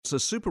So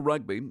Super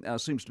Rugby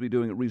seems to be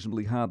doing it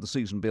reasonably hard. The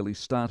season barely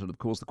started. Of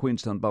course, the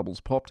Queenstown bubbles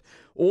popped.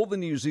 All the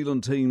New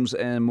Zealand teams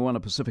and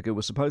Moana Pacifica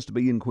were supposed to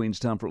be in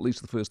Queenstown for at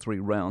least the first 3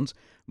 rounds.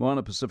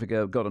 Moana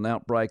Pacifica got an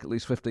outbreak, at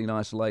least 15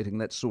 isolating.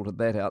 That sorted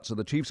that out. So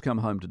the Chiefs come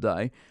home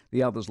today.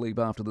 The others leave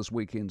after this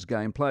weekend's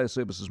game. Player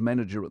Services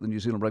Manager at the New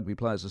Zealand Rugby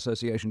Players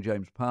Association,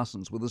 James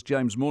Parsons, with us.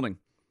 James, morning.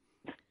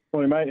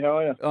 Morning, mate. How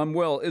are you? I'm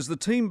well. Is the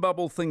team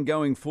bubble thing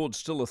going forward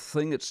still a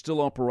thing? It's still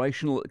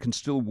operational? It can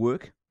still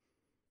work?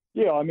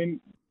 Yeah, I mean,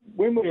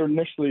 when we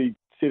initially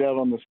set out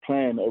on this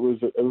plan, it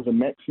was a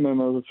maximum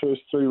of the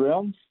first 3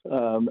 rounds,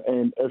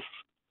 and if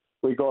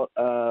we got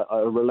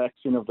a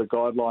relaxing of the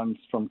guidelines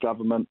from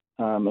government,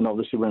 and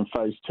obviously we're in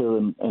phase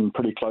 2 and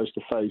pretty close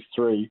to phase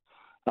 3,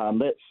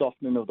 that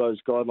softening of those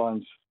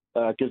guidelines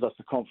gives us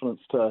the confidence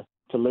to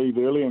leave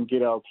early and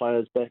get our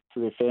players back to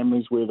their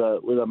families where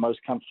they're most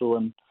comfortable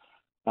and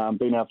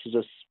being able to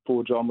just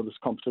forge on with this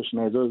competition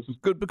as is.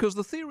 Good, because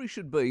the theory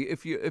should be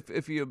if you're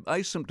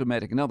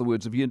asymptomatic, in other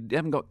words, if you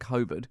haven't got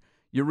COVID,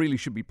 you really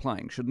should be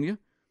playing, shouldn't you?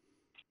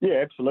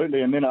 Yeah, absolutely.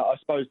 And then I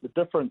suppose the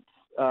difference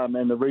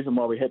and the reason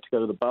why we had to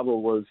go to the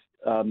bubble was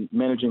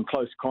managing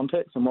close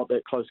contacts and what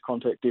that close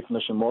contact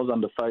definition was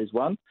under phase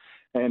 1.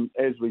 And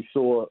as we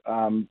saw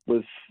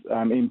with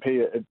MP,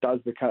 it does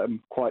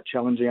become quite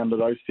challenging under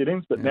those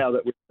settings. But now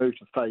that we've moved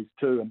to phase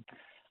 2 and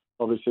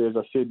obviously, as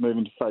I said,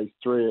 moving to phase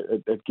 3,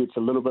 it gets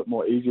a little bit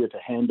more easier to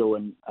handle.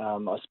 And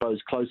I suppose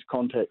close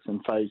contacts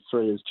in phase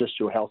 3 is just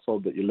your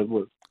household that you live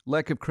with.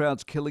 Lack of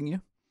crowds killing you?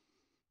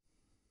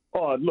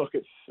 Oh, look,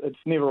 it's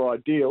never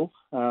ideal,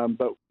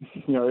 but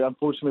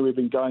unfortunately, we've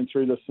been going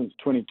through this since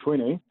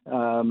 2020,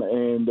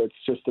 and it's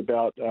just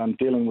about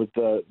dealing with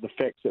the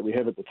facts that we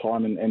have at the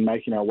time and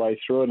making our way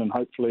through it, and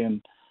hopefully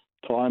in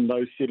time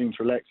those settings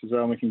relax as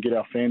well, and we can get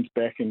our fans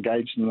back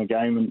engaged in the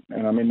game,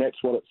 and I mean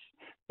that's what it's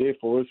there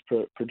for, is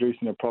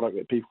producing a product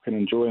that people can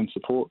enjoy and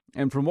support.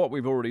 And from what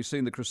we've already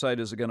seen, the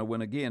Crusaders are going to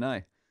win again,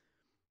 eh?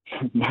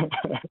 No,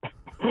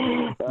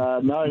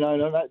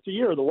 it's the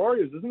year of the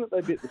Warriors, isn't it?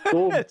 They beat the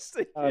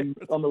Storm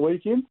on the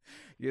weekend.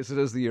 Yes, it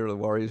is the year of the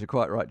Warriors. You're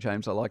quite right,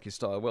 James. I like your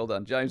style. Well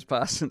done. James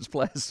Parsons,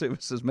 Player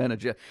Services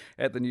Manager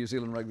at the New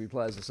Zealand Rugby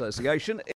Players Association.